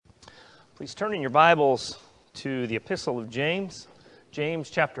Please turn in your Bibles to the Epistle of James,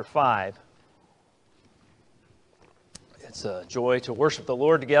 James chapter 5. It's a joy to worship the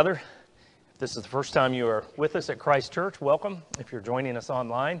Lord together. If this is the first time you are with us at Christ Church, welcome. If you're joining us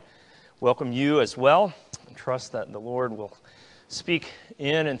online, welcome you as well. I trust that the Lord will speak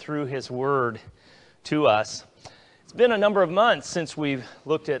in and through His Word to us. It's been a number of months since we've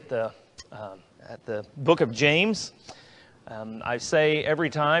looked at the book of James. I say every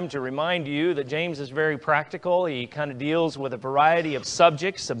time to remind you that James is very practical. He kind of deals with a variety of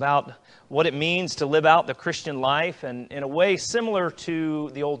subjects about what it means to live out the Christian life, and in a way similar to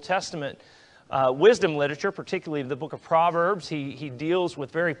the Old Testament wisdom literature, particularly the book of Proverbs. He deals with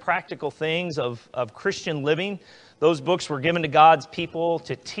very practical things of Christian living. Those books were given to God's people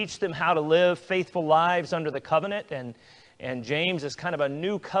to teach them how to live faithful lives under the covenant, and James is kind of a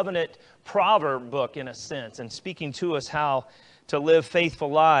new covenant proverb book in a sense, and speaking to us how to live faithful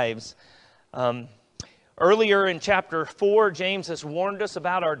lives. Earlier in chapter 4, James has warned us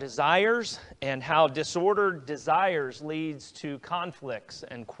about our desires and how disordered desires leads to conflicts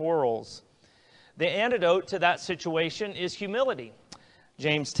and quarrels. The antidote to that situation is humility.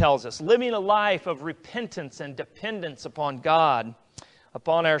 James tells us, living a life of repentance and dependence upon God,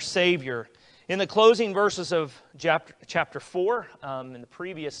 upon our Savior. In the closing verses of chapter 4, in the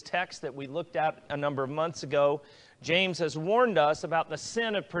previous text that we looked at a number of months ago, James has warned us about the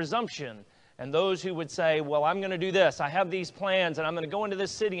sin of presumption and those who would say, well, I'm going to do this. I have these plans, and I'm going to go into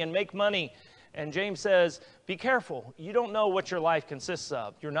this city and make money. And James says, be careful. You don't know what your life consists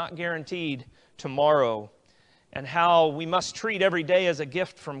of. You're not guaranteed tomorrow. And how we must treat every day as a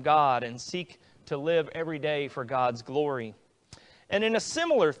gift from God and seek to live every day for God's glory. And in a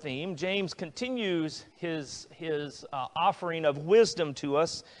similar theme, James continues his offering of wisdom to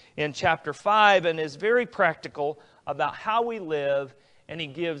us in chapter 5 and is very practical about how we live, and he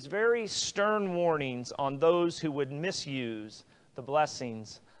gives very stern warnings on those who would misuse the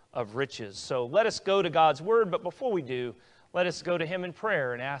blessings of riches. So let us go to God's Word, but before we do, let us go to Him in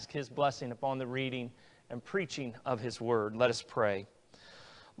prayer and ask His blessing upon the reading and preaching of His Word. Let us pray.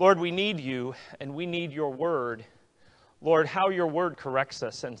 Lord, we need You, and we need Your Word. Lord, how Your Word corrects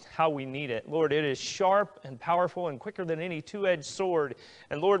us and how we need it. Lord, it is sharp and powerful and quicker than any two-edged sword.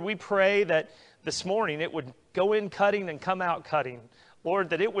 And Lord, we pray that this morning it would go in cutting and come out cutting.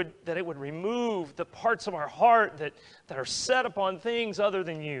 Lord, that it would remove the parts of our heart that are set upon things other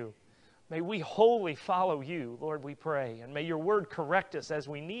than You. May we wholly follow You, Lord, we pray. And may Your Word correct us as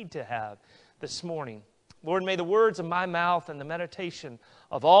we need to have this morning. Lord, may the words of my mouth and the meditation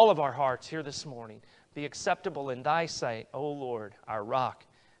of all of our hearts here this morning be acceptable in Thy sight, O Lord, our rock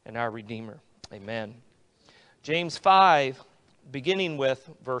and our Redeemer. Amen. James 5, beginning with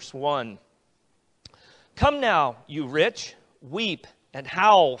verse 1. Come now, you rich, weep and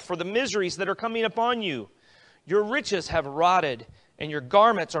howl for the miseries that are coming upon you. Your riches have rotted, and your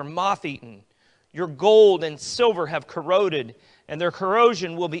garments are moth-eaten. Your gold and silver have corroded, and their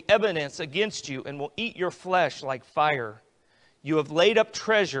corrosion will be evidence against you and will eat your flesh like fire. You have laid up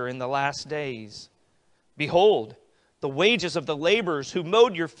treasure in the last days. Behold, the wages of the laborers who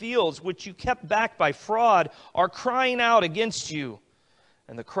mowed your fields, which you kept back by fraud, are crying out against you.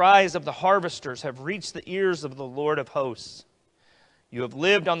 And the cries of the harvesters have reached the ears of the Lord of hosts. You have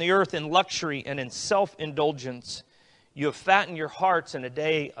lived on the earth in luxury and in self-indulgence. You have fattened your hearts in a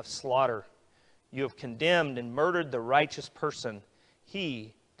day of slaughter. You have condemned and murdered the righteous person.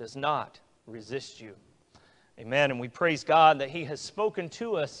 He does not resist you. Amen. And we praise God that He has spoken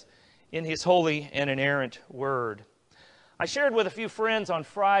to us in His holy and inerrant Word. I shared with a few friends on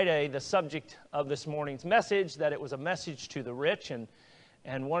Friday the subject of this morning's message, that it was a message to the rich, and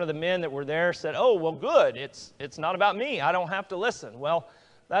one of the men that were there said, oh, well, good, it's not about me, I don't have to listen. Well,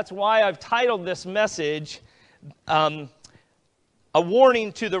 that's why I've titled this message, A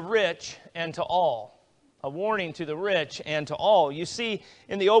Warning to the Rich and to All. A warning to the rich and to all. You see,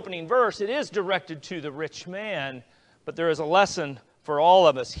 in the opening verse, it is directed to the rich man, but there is a lesson for all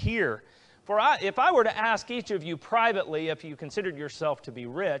of us here. If I were to ask each of you privately if you considered yourself to be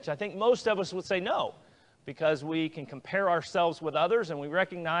rich, I think most of us would say no, because we can compare ourselves with others and we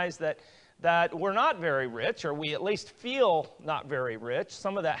recognize that we're not very rich, or we at least feel not very rich.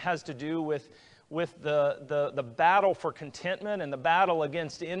 Some of that has to do with the battle for contentment and the battle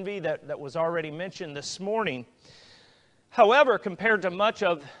against envy that was already mentioned this morning. However, compared to much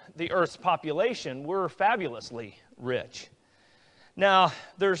of the earth's population, we're fabulously rich. Now,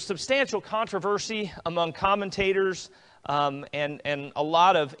 there's substantial controversy among commentators, and a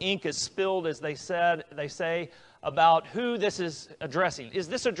lot of ink is spilled, as they say, about who this is addressing. Is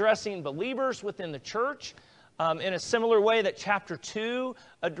this addressing believers within the church? in a similar way that chapter 2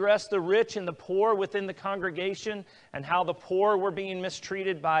 addressed the rich and the poor within the congregation and how the poor were being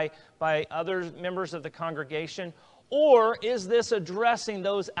mistreated by other members of the congregation? Or is this addressing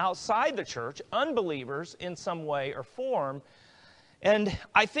those outside the church, unbelievers, in some way or form? And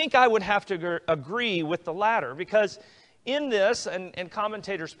I think I would have to agree with the latter, because in this, and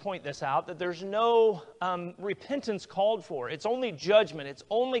commentators point this out, that there's no repentance called for. It's only judgment. It's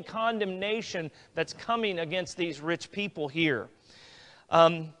only condemnation that's coming against these rich people here.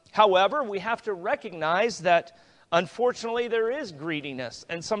 However, we have to recognize that, unfortunately, there is greediness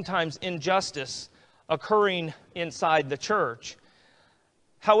and sometimes injustice occurring inside the church.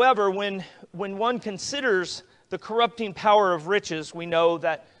 However, when one considers the corrupting power of riches, we know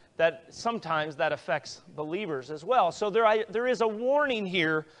that sometimes that affects believers as well. So there is a warning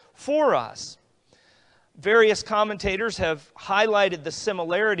here for us. Various commentators have highlighted the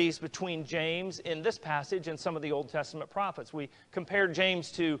similarities between James in this passage and some of the Old Testament prophets. We compared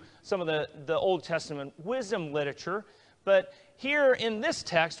James to some of the Old Testament wisdom literature, but here in this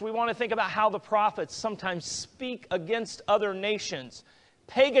text, we want to think about how the prophets sometimes speak against other nations,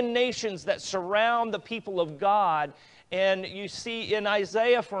 pagan nations that surround the people of God. And you see in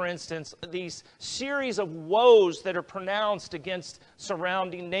Isaiah, for instance, these series of woes that are pronounced against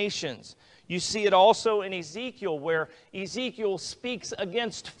surrounding nations. You see it also in Ezekiel, where Ezekiel speaks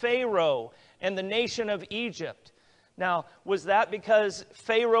against Pharaoh and the nation of Egypt. Now, was that because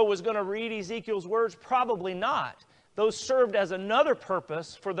Pharaoh was going to read Ezekiel's words? Probably not. Those served as another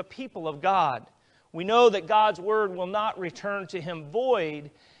purpose for the people of God. We know that God's word will not return to him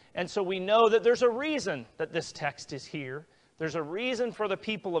void, and so we know that there's a reason that this text is here. There's a reason for the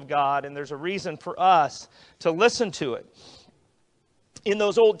people of God, and there's a reason for us to listen to it. In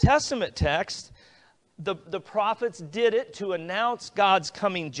those Old Testament texts, the prophets did it to announce God's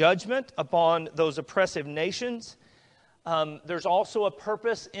coming judgment upon those oppressive nations. There's also a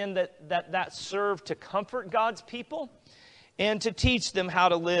purpose in that served to comfort God's people and to teach them how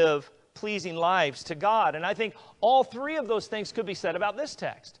to live pleasing lives to God. And I think all three of those things could be said about this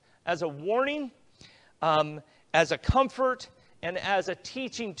text: as a warning, as a comfort, and as a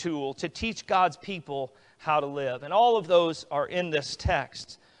teaching tool to teach God's people how to live. And all of those are in this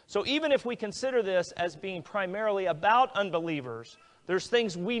text. So even if we consider this as being primarily about unbelievers, there's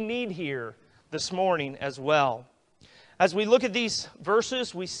things we need here this morning as well. As we look at these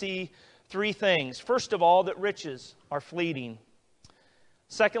verses, we see three things. First of all, that riches are fleeting.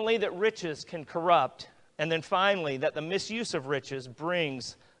 Secondly, that riches can corrupt. And then finally, that the misuse of riches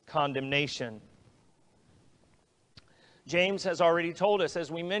brings condemnation. James has already told us, as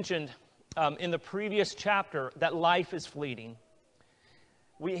we mentioned in the previous chapter, that life is fleeting.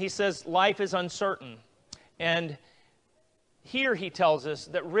 He says life is uncertain. And here he tells us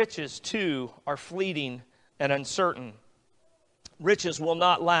that riches, too, are fleeting and uncertain. Riches will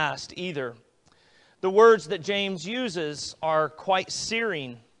not last either. The words that James uses are quite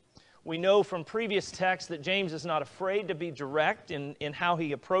searing. We know from previous texts that James is not afraid to be direct in how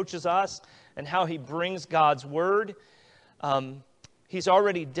he approaches us and how he brings God's word. He's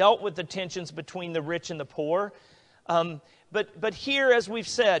already dealt with the tensions between the rich and the poor. But here, as we've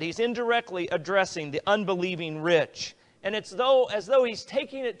said, he's indirectly addressing the unbelieving rich. And it's as though he's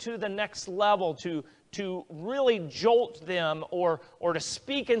taking it to the next level to really jolt them or to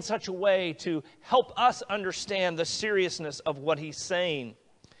speak in such a way to help us understand the seriousness of what he's saying.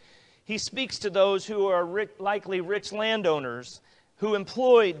 He speaks to those who are likely rich landowners who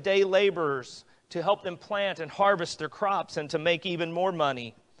employed day laborers to help them plant and harvest their crops and to make even more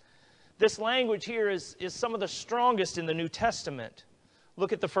money. This language here is some of the strongest in the New Testament.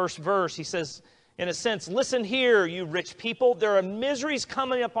 Look at the first verse. He says, in a sense, listen here, you rich people. There are miseries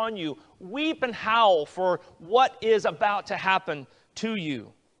coming upon you. Weep and howl for what is about to happen to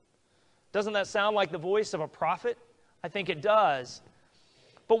you. Doesn't that sound like the voice of a prophet? I think it does.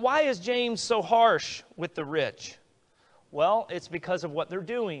 But why is James so harsh with the rich? Well, it's because of what they're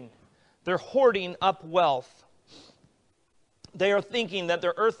doing. They're hoarding up wealth. They are thinking that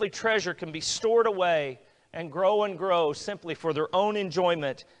their earthly treasure can be stored away and grow simply for their own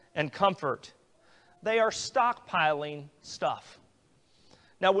enjoyment and comfort. They are stockpiling stuff.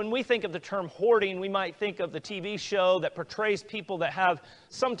 Now, when we think of the term hoarding, we might think of the TV show that portrays people that have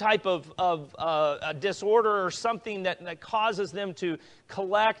some type of a disorder or something that causes them to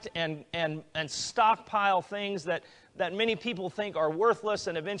collect and stockpile things that many people think are worthless,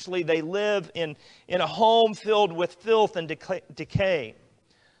 and eventually they live in a home filled with filth and decay.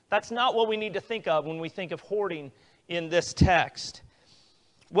 That's not what we need to think of when we think of hoarding in this text.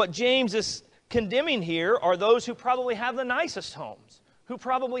 What James is condemning here are those who probably have the nicest homes, who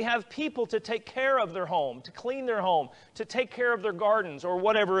probably have people to take care of their home, to clean their home, to take care of their gardens or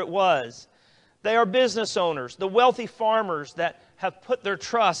whatever it was. They are business owners, the wealthy farmers that have put their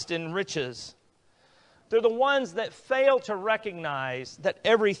trust in riches. They're the ones that fail to recognize that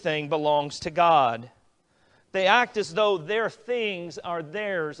everything belongs to God. They act as though their things are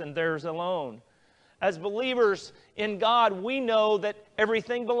theirs and theirs alone. As believers in God, we know that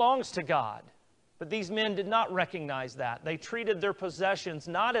everything belongs to God. But these men did not recognize that. They treated their possessions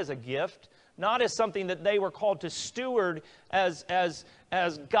not as a gift, not as something that they were called to steward as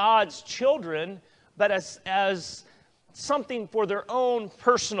God's children, but as something for their own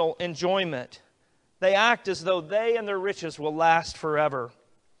personal enjoyment. They act as though they and their riches will last forever.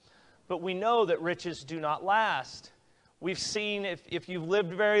 But we know that riches do not last. We've seen, if you've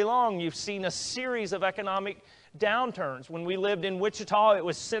lived very long, you've seen a series of economic downturns. When we lived in Wichita, it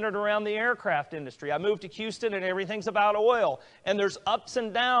was centered around the aircraft industry. I moved to Houston, and everything's about oil. And there's ups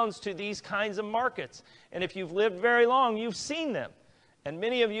and downs to these kinds of markets. And if you've lived very long, you've seen them. And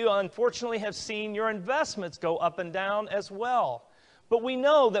many of you, unfortunately, have seen your investments go up and down as well. But we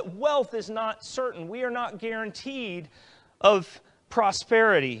know that wealth is not certain. We are not guaranteed of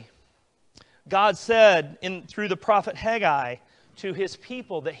prosperity. God said through the prophet Haggai to his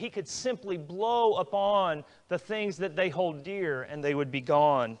people that he could simply blow upon the things that they hold dear and they would be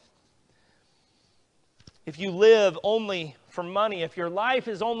gone. If you live only for money, if your life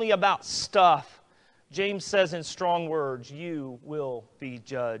is only about stuff, James says in strong words, you will be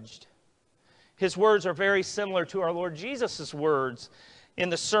judged. His words are very similar to our Lord Jesus' words in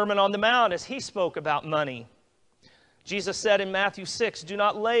the Sermon on the Mount as he spoke about money. Jesus said in Matthew 6, do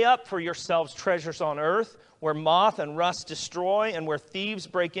not lay up for yourselves treasures on earth, where moth and rust destroy and where thieves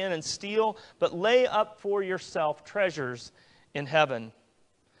break in and steal, but lay up for yourself treasures in heaven.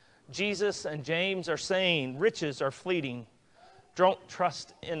 Jesus and James are saying riches are fleeting. Don't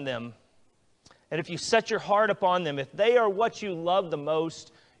trust in them. And if you set your heart upon them, if they are what you love the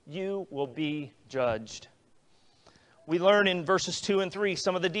most, you will be judged. We learn in verses 2 and 3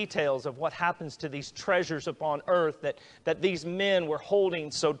 some of the details of what happens to these treasures upon earth that these men were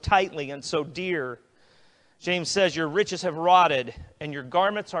holding so tightly and so dear. James says, your riches have rotted, and your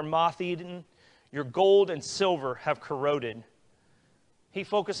garments are moth-eaten. Your gold and silver have corroded. He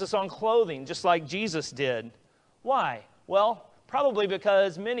focuses on clothing, just like Jesus did. Why? Well, probably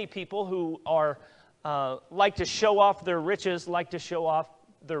because many people who are like to show off their riches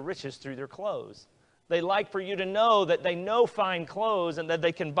through their clothes. They like for you to know that they know fine clothes and that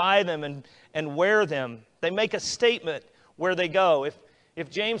they can buy them and wear them. They make a statement where they go. If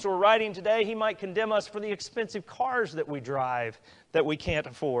James were writing today, he might condemn us for the expensive cars that we drive that we can't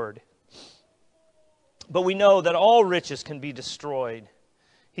afford. But we know that all riches can be destroyed.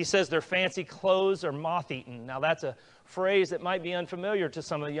 He says their fancy clothes are moth-eaten. Now that's a phrase that might be unfamiliar to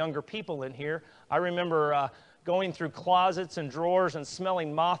some of the younger people in here. I remember going through closets and drawers and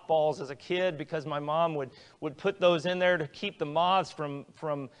smelling mothballs as a kid because my mom would put those in there to keep the moths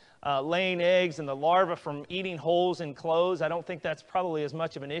from laying eggs and the larvae from eating holes in clothes. I don't think that's probably as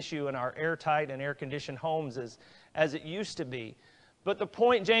much of an issue in our airtight and air-conditioned homes as it used to be. But the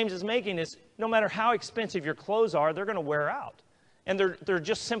point James is making is no matter how expensive your clothes are, they're going to wear out. And they're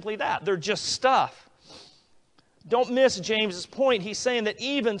just simply that. They're just stuff. Don't miss James's point. He's saying that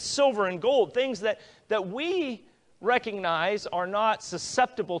even silver and gold, things that we recognize are not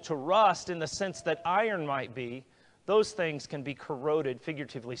susceptible to rust in the sense that iron might be, those things can be corroded,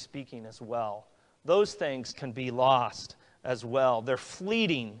 figuratively speaking, as well. Those things can be lost as well. They're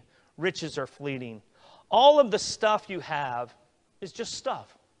fleeting. Riches are fleeting. All of the stuff you have is just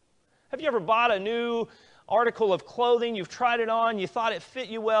stuff. Have you ever bought a new article of clothing, you've tried it on, you thought it fit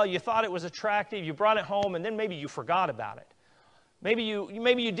you well, you thought it was attractive, you brought it home, and then maybe you forgot about it. Maybe you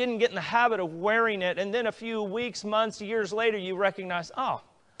didn't get in the habit of wearing it, and then a few weeks, months, years later, you recognize, oh,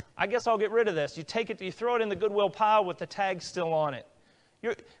 I guess I'll get rid of this. You take it, you throw it in the Goodwill pile with the tag still on it.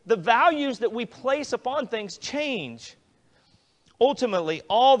 The values that we place upon things change. Ultimately,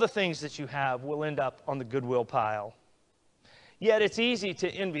 all the things that you have will end up on the Goodwill pile. Yet it's easy to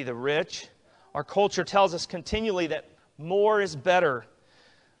envy the rich. Our culture tells us continually that more is better,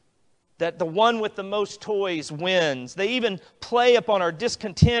 that the one with the most toys wins. They even play upon our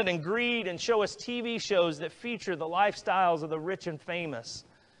discontent and greed and show us TV shows that feature the lifestyles of the rich and famous.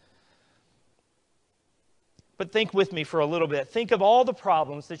 But think with me for a little bit. Think of all the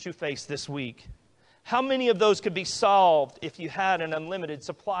problems that you face this week. How many of those could be solved if you had an unlimited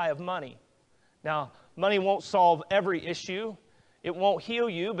supply of money? Now, money won't solve every issue. It won't heal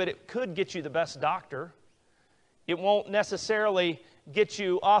you, but it could get you the best doctor. It won't necessarily get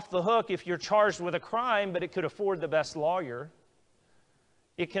you off the hook if you're charged with a crime, but it could afford the best lawyer.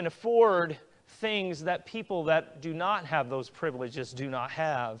 It can afford things that people that do not have those privileges do not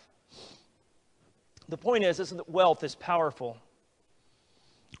have. The point is that wealth is powerful.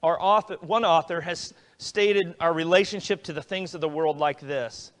 One author has stated our relationship to the things of the world like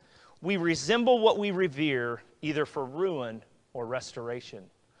this: we resemble what we revere, either for ruin or restoration.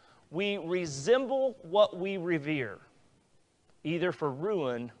 We resemble what we revere, either for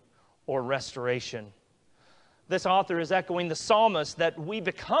ruin or restoration. This author is echoing the psalmist that we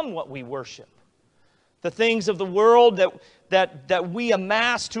become what we worship. The things of the world that we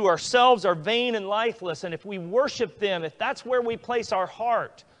amass to ourselves are vain and lifeless. And if we worship them, if that's where we place our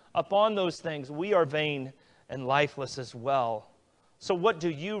heart upon those things, we are vain and lifeless as well. So what do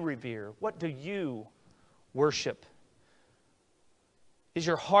you revere? What do you worship? Is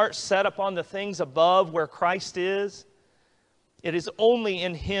your heart set upon the things above where Christ is? It is only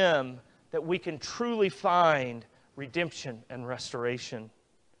in Him that we can truly find redemption and restoration.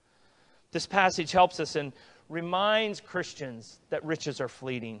 This passage helps us and reminds Christians that riches are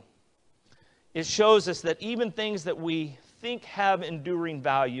fleeting. It shows us that even things that we think have enduring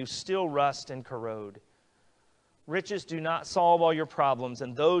value still rust and corrode. Riches do not solve all your problems,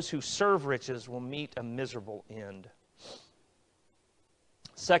 and those who serve riches will meet a miserable end.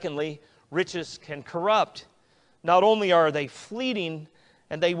 Secondly, riches can corrupt. Not only are they fleeting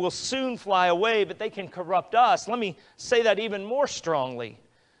and they will soon fly away, but they can corrupt us. Let me say that even more strongly.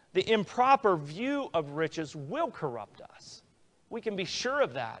 The improper view of riches will corrupt us. We can be sure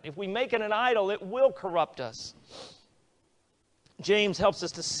of that. If we make it an idol, it will corrupt us. James helps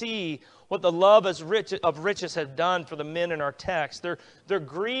us to see what the love of riches have done for the men in our text. Their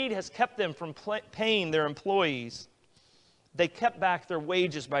greed has kept them from paying their employees. They kept back their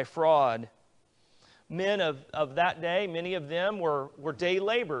wages by fraud. Men of that day, many of them were day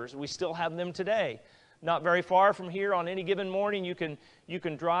laborers. We still have them today. Not very far from here, on any given morning, you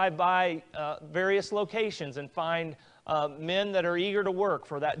can drive by various locations and find men that are eager to work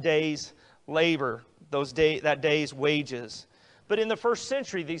for that day's labor, that day's wages. But in the first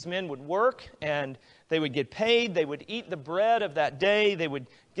century, these men would work and they would get paid. They would eat the bread of that day. They would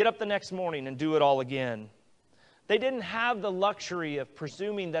get up the next morning and do it all again. They didn't have the luxury of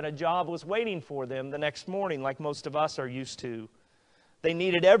presuming that a job was waiting for them the next morning like most of us are used to. They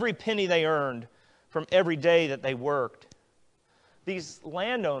needed every penny they earned from every day that they worked. These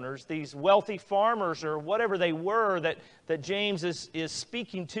landowners, these wealthy farmers, or whatever they were that James is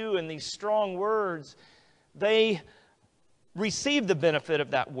speaking to in these strong words, they received the benefit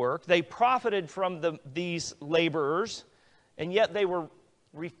of that work. They profited from these laborers, and yet they were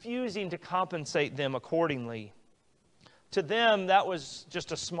refusing to compensate them accordingly. To them, that was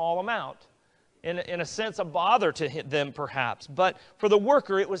just a small amount. In a sense, a bother to them perhaps. But for the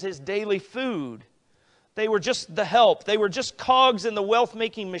worker, it was his daily food. They were just the help. They were just cogs in the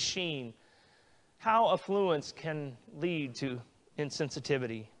wealth-making machine. How affluence can lead to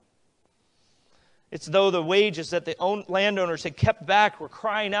insensitivity. It's though the wages that the landowners had kept back were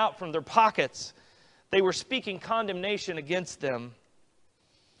crying out from their pockets. They were speaking condemnation against them.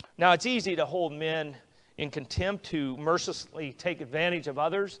 Now, it's easy to hold men in contempt who mercilessly take advantage of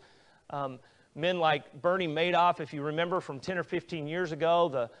others. Men like Bernie Madoff, if you remember from 10 or 15 years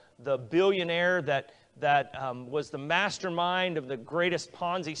ago, the billionaire that was the mastermind of the greatest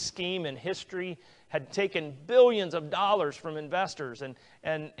Ponzi scheme in history, had taken billions of dollars from investors. And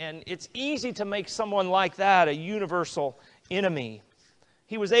it's easy to make someone like that a universal enemy.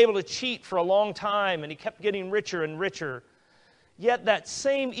 He was able to cheat for a long time, and he kept getting richer and richer. Yet that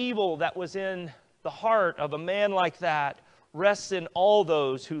same evil that was in the heart of a man like that rests in all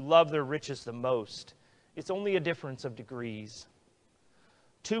those who love their riches the most. It's only a difference of degrees.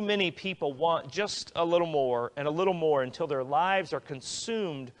 Too many people want just a little more and a little more until their lives are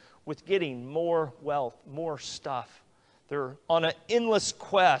consumed with getting more wealth, more stuff. They're on an endless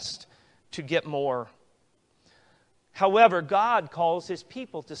quest to get more. However, God calls His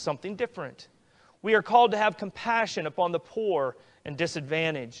people to something different. We are called to have compassion upon the poor and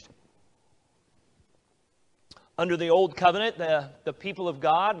disadvantaged. Under the Old Covenant, the people of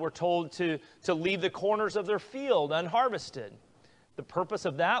God were told to leave the corners of their field unharvested. The purpose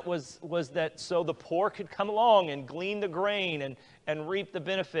of that was that so the poor could come along and glean the grain and reap the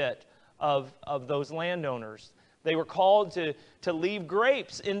benefit of those landowners. They were called to leave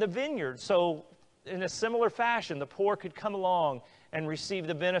grapes in the vineyard. So in a similar fashion, the poor could come along and receive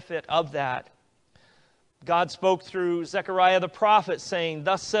the benefit of that. God spoke through Zechariah the prophet saying,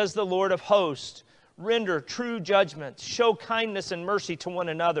 "Thus says the Lord of hosts, render true judgment, show kindness and mercy to one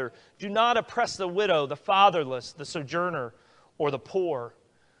another. Do not oppress the widow, the fatherless, the sojourner, or the poor."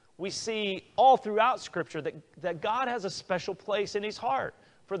 We see all throughout Scripture that God has a special place in His heart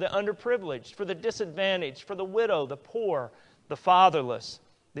for the underprivileged, for the disadvantaged, for the widow, the poor, the fatherless,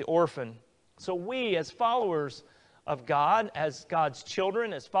 the orphan. So we, as followers of God, as God's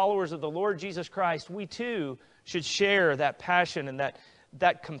children, as followers of the Lord Jesus Christ, we too should share that passion and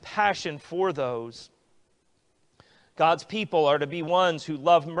that compassion for those. God's people are to be ones who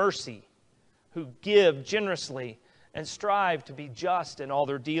love mercy, who give generously, and strive to be just in all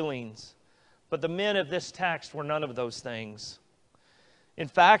their dealings. But the men of this text were none of those things. In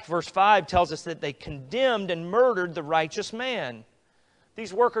fact, verse 5 tells us that they condemned and murdered the righteous man.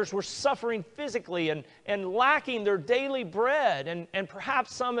 These workers were suffering physically and lacking their daily bread, and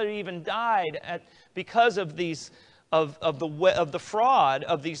perhaps some had even died because of the fraud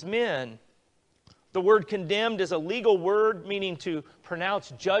of these men. The word condemned is a legal word meaning to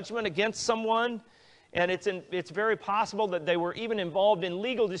pronounce judgment against someone, and it's very possible that they were even involved in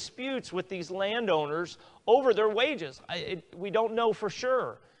legal disputes with these landowners over their wages. We don't know for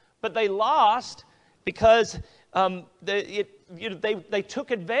sure, but they lost because they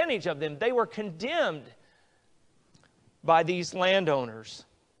took advantage of them. They were condemned by these landowners.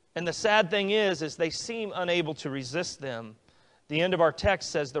 And the sad thing is they seem unable to resist them. The end of our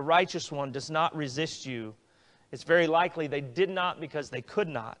text says, the righteous one does not resist you. It's very likely they did not because they could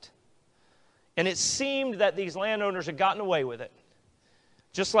not. And it seemed that these landowners had gotten away with it,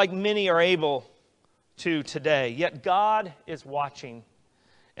 just like many are able to today. Yet God is watching.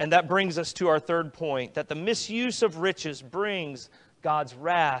 And that brings us to our third point, that the misuse of riches brings God's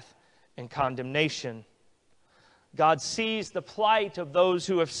wrath and condemnation. God sees the plight of those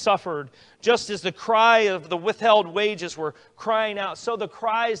who have suffered. Just as the cry of the withheld wages were crying out, so the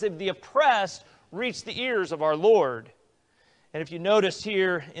cries of the oppressed reach the ears of our Lord. And if you notice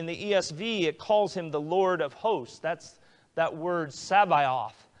here in the ESV, it calls him the Lord of hosts. That's that word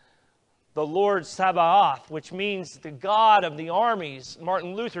Sabaoth. The Lord Sabaoth, which means the God of the armies.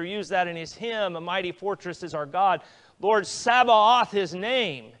 Martin Luther used that in his hymn, A Mighty Fortress is Our God. Lord Sabaoth, his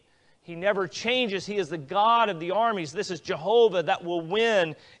name. He never changes. He is the God of the armies. This is Jehovah that will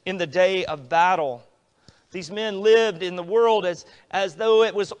win in the day of battle. These men lived in the world as though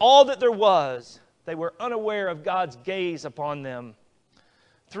it was all that there was. They were unaware of God's gaze upon them.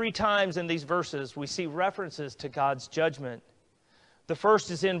 3 times in these verses, we see references to God's judgment. The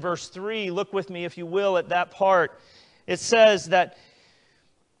first is in verse 3. Look with me, if you will, at that part. It says that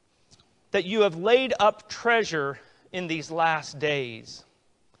you have laid up treasure in these last days.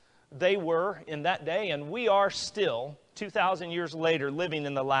 They were in that day, and we are still, 2,000 years later, living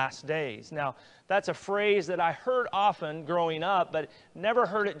in the last days. Now, that's a phrase that I heard often growing up, but never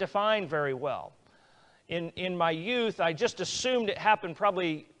heard it defined very well. In my youth, I just assumed it happened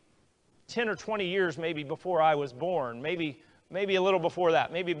probably 10 or 20 years maybe before I was born, maybe a little before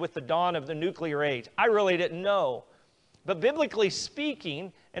that, maybe with the dawn of the nuclear age. I really didn't know. But biblically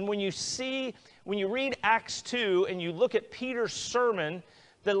speaking, and when you read Acts 2 and you look at Peter's sermon,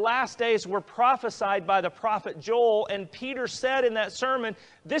 the last days were prophesied by the prophet Joel, and Peter said in that sermon,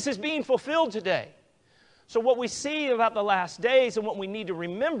 this is being fulfilled today. So what we see about the last days and what we need to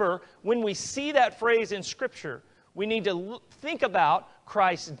remember when we see that phrase in Scripture, we need to think about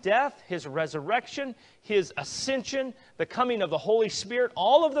Christ's death, His resurrection, His ascension, the coming of the Holy Spirit,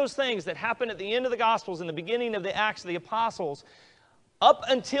 all of those things that happen at the end of the Gospels and the beginning of the Acts of the Apostles, up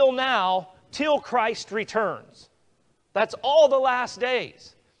until now, till Christ returns. That's all the last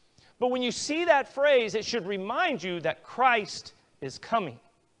days. But when you see that phrase, it should remind you that Christ is coming.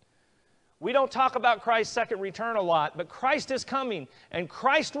 We don't talk about Christ's second return a lot, but Christ is coming, and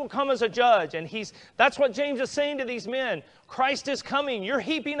Christ will come as a judge. And that's what James is saying to these men. Christ is coming. You're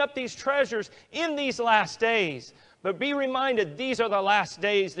heaping up these treasures in these last days. But be reminded, these are the last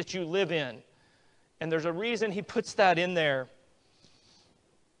days that you live in. And there's a reason he puts that in there.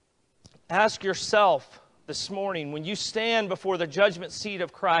 Ask yourself this morning, when you stand before the judgment seat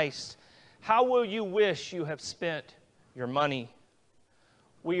of Christ, how will you wish you have spent your money?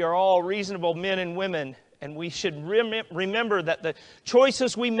 We are all reasonable men and women, and we should remember that the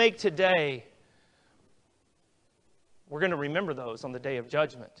choices we make today, we're going to remember those on the day of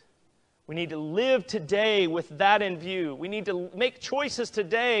judgment. We need to live today with that in view. We need to make choices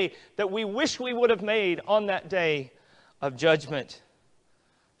today that we wish we would have made on that day of judgment.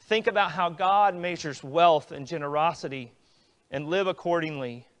 Think about how God measures wealth and generosity and live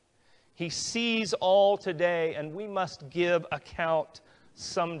accordingly. He sees all today, and we must give account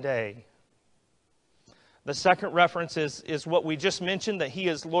someday. The second reference is what we just mentioned, that He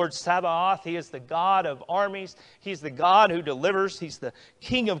is Lord Sabaoth. He is the God of armies. He's the God who delivers. He's the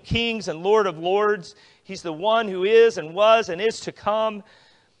King of kings and Lord of lords. He's the one who is and was and is to come.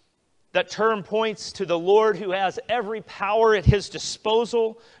 That term points to the Lord who has every power at his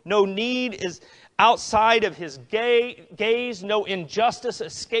disposal. No need is outside of his gaze. No injustice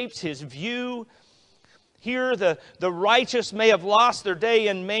escapes his view. Here, the righteous may have lost their day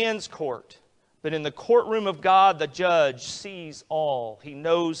in man's court, but in the courtroom of God, the judge sees all. He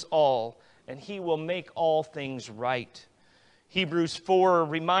knows all, and he will make all things right. Hebrews 4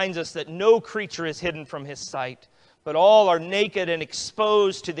 reminds us that no creature is hidden from his sight, but all are naked and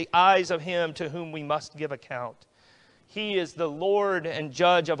exposed to the eyes of him to whom we must give account. He is the Lord and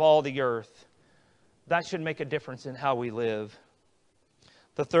judge of all the earth. That should make a difference in how we live.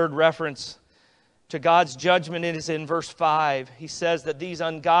 The third reference to God's judgment is in verse 5. He says that these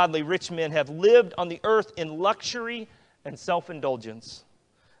ungodly rich men have lived on the earth in luxury and self-indulgence.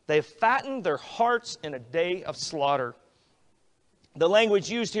 They have fattened their hearts in a day of slaughter. The language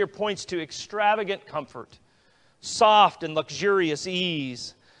used here points to extravagant comfort, soft and luxurious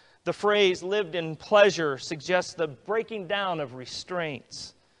ease. The phrase lived in pleasure suggests the breaking down of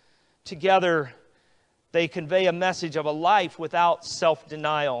restraints. Together, they convey a message of a life without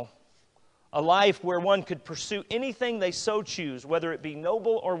self-denial. A life where one could pursue anything they so choose, whether it be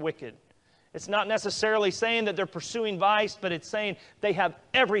noble or wicked. It's not necessarily saying that they're pursuing vice, but it's saying they have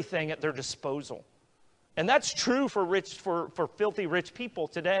everything at their disposal. And that's true for filthy rich people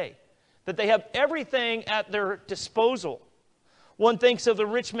today, that they have everything at their disposal. One thinks of the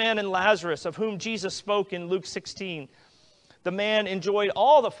rich man and Lazarus, of whom Jesus spoke in Luke 16. The man enjoyed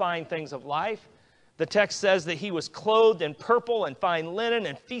all the fine things of life. The text says that he was clothed in purple and fine linen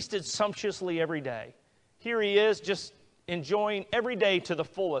and feasted sumptuously every day. Here he is just enjoying every day to the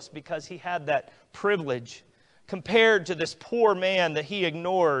fullest because he had that privilege compared to this poor man that he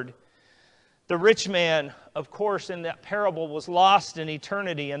ignored. The rich man, of course, in that parable was lost in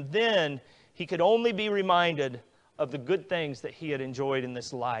eternity, and then he could only be reminded of the good things that he had enjoyed in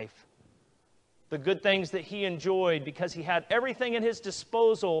this life. The good things that he enjoyed because he had everything at his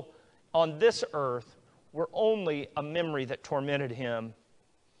disposal on this earth were only a memory that tormented him.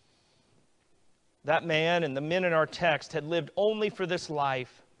 That man and the men in our text had lived only for this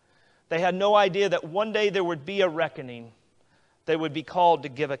life. They had no idea that one day there would be a reckoning. They would be called to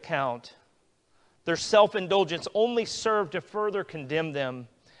give account. Their self-indulgence only served to further condemn them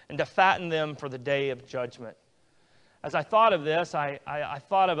and to fatten them for the day of judgment. As I thought of this, I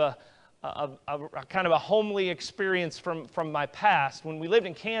thought of a kind of a homely experience from my past. When we lived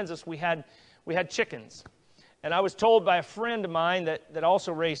in Kansas, we had chickens. And I was told by a friend of mine that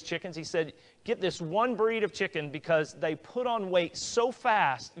also raised chickens, he said, get this one breed of chicken because they put on weight so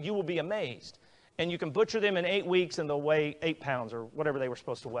fast, you will be amazed. And you can butcher them in 8 weeks and they'll weigh 8 pounds or whatever they were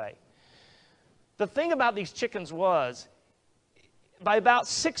supposed to weigh. The thing about these chickens was, by about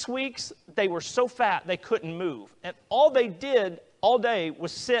 6 weeks, they were so fat they couldn't move. And all they did all day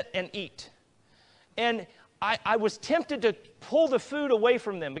was sit and eat. And I was tempted to pull the food away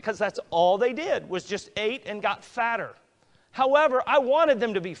from them because that's all they did was just ate and got fatter. However, I wanted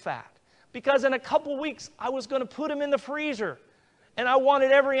them to be fat because in a couple weeks I was going to put them in the freezer. And I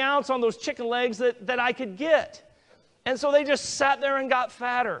wanted every ounce on those chicken legs that I could get. And so they just sat there and got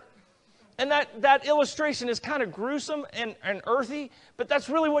fatter. And that illustration is kind of gruesome and earthy, but that's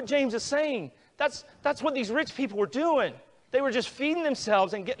really what James is saying. That's what these rich people were doing. They were just feeding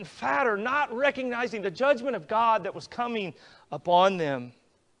themselves and getting fatter, not recognizing the judgment of God that was coming upon them.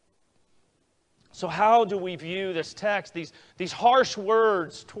 So how do we view this text, these harsh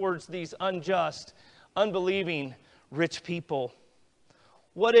words towards these unjust, unbelieving rich people?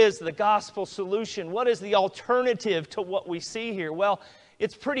 What is the gospel solution? What is the alternative to what we see here? Well,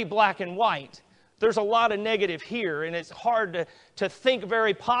 it's pretty black and white. There's a lot of negative here, and it's hard to think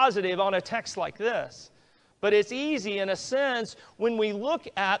very positive on a text like this. But it's easy, in a sense, when we look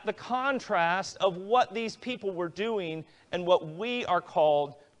at the contrast of what these people were doing and what we are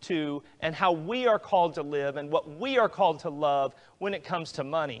called to, and how we are called to live, and what we are called to love when it comes to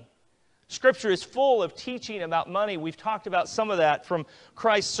money. Scripture is full of teaching about money. We've talked about some of that from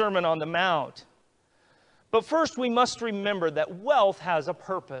Christ's Sermon on the Mount. But first, we must remember that wealth has a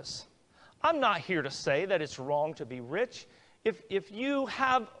purpose. I'm not here to say that it's wrong to be rich. If you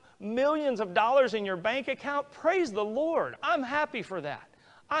have millions of dollars in your bank account, praise the Lord. I'm happy for that.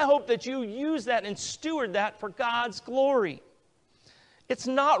 I hope that you use that and steward that for God's glory. It's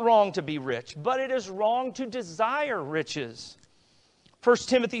not wrong to be rich, but it is wrong to desire riches. 1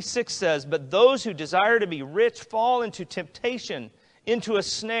 Timothy 6 says, "But those who desire to be rich fall into temptation, into a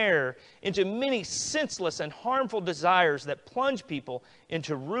snare, into many senseless and harmful desires that plunge people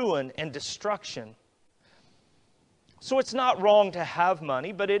into ruin and destruction." So it's not wrong to have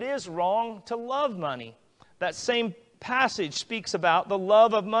money, but it is wrong to love money. That same passage speaks about the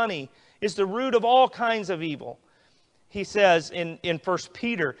love of money is the root of all kinds of evil. He says in 1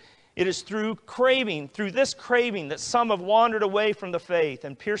 Peter, it is through this craving that some have wandered away from the faith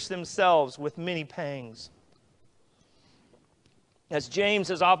and pierced themselves with many pangs. As James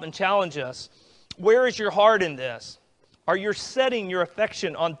has often challenged us, where is your heart in this? Are you setting your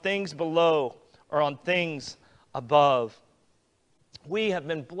affection on things below or on things above? We have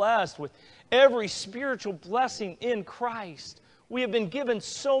been blessed with every spiritual blessing in Christ. We have been given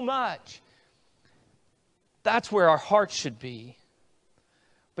so much. That's where our hearts should be.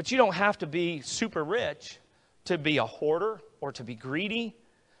 But you don't have to be super rich to be a hoarder or to be greedy.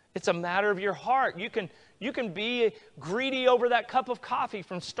 It's a matter of your heart. You can be greedy over that cup of coffee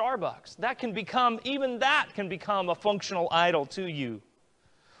from Starbucks. That can become a functional idol to you.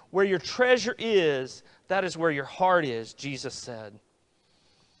 Where your treasure is, that is where your heart is, Jesus said.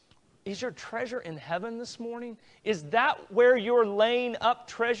 Is your treasure in heaven this morning? Is that where you're laying up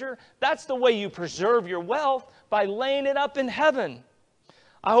treasure? That's the way you preserve your wealth, by laying it up in heaven.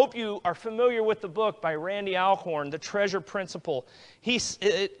 I hope you are familiar with the book by Randy Alcorn, The Treasure Principle. He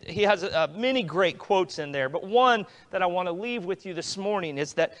has many great quotes in there, but one that I want to leave with you this morning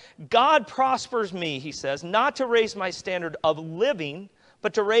is that God prospers me, he says, not to raise my standard of living,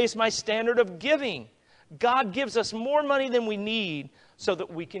 but to raise my standard of giving. God gives us more money than we need so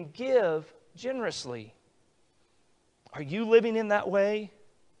that we can give generously. Are you living in that way?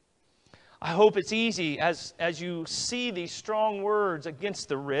 I hope it's easy as you see these strong words against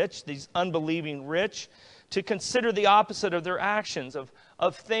the rich, these unbelieving rich, to consider the opposite of their actions,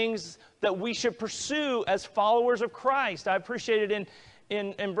 of things that we should pursue as followers of Christ. I appreciated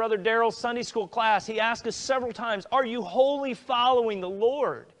in Brother Darrell's Sunday school class, he asked us several times, are you wholly following the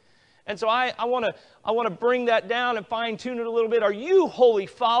Lord? And so I want to bring that down and fine-tune it a little bit. Are you wholly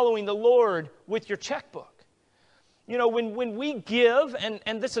following the Lord with your checkbook? You know, when we give,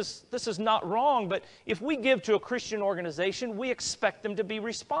 and this is not wrong, but if we give to a Christian organization, we expect them to be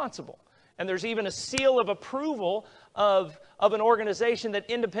responsible. And there's even a seal of approval of an organization that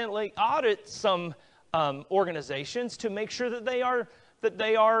independently audits some organizations to make sure that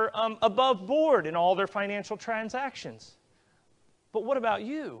they are above board in all their financial transactions. But what about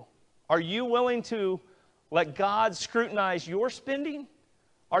you? Are you willing to let God scrutinize your spending?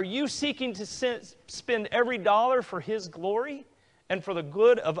 Are you seeking to spend every dollar for His glory and for the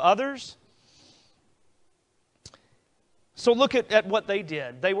good of others? So look at what they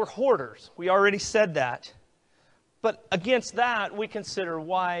did. They were hoarders. We already said that. But against that, we consider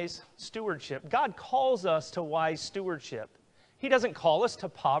wise stewardship. God calls us to wise stewardship. He doesn't call us to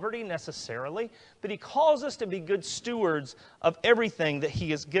poverty necessarily, but He calls us to be good stewards of everything that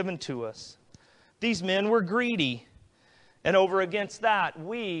He has given to us. These men were greedy. And over against that,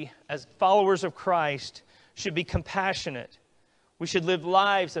 we, as followers of Christ, should be compassionate. We should live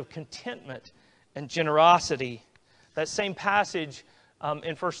lives of contentment and generosity. That same passage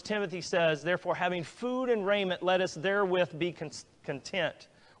in 1 Timothy says, therefore, having food and raiment, let us therewith be content.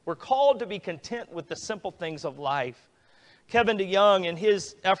 We're called to be content with the simple things of life. Kevin DeYoung, in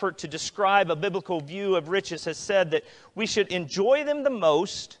his effort to describe a biblical view of riches, has said that we should enjoy them the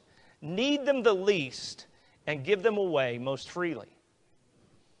most, need them the least, and give them away most freely.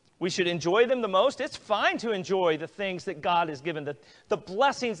 We should enjoy them the most. It's fine to enjoy the things that God has given, the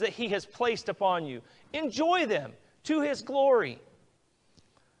blessings that He has placed upon you. Enjoy them to His glory.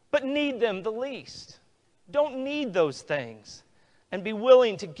 But need them the least. Don't need those things. And be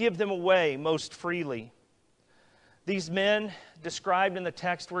willing to give them away most freely. These men described in the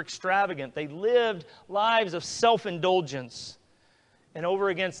text were extravagant. They lived lives of self-indulgence. And over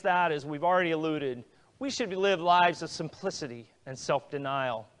against that, as we've already alluded, we should live lives of simplicity and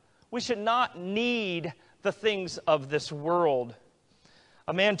self-denial. We should not need the things of this world.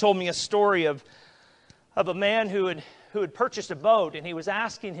 A man told me a story of a man who had purchased a boat, and he was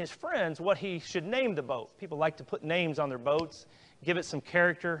asking his friends what he should name the boat. People like to put names on their boats, give it some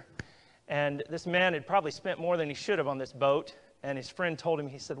character. And this man had probably spent more than he should have on this boat. And his friend told him,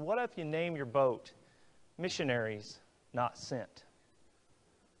 he said, what if you name your boat Missionaries Not Sent?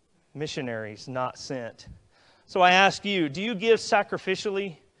 Missionaries not sent. So I ask you, do you give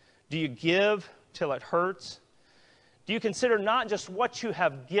sacrificially? Do you give till it hurts? Do you consider not just what you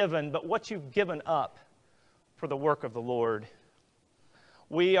have given, but what you've given up for the work of the Lord?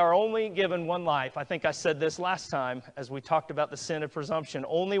 We are only given one life. I think I said this last time as we talked about the sin of presumption.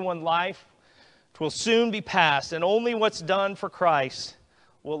 Only one life. It will soon be past, and only what's done for Christ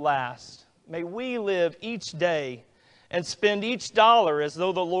will last. May we live each day and spend each dollar as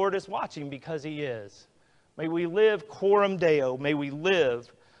though the Lord is watching, because He is. May we live coram Deo. May we live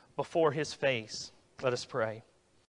before His face. Let us pray.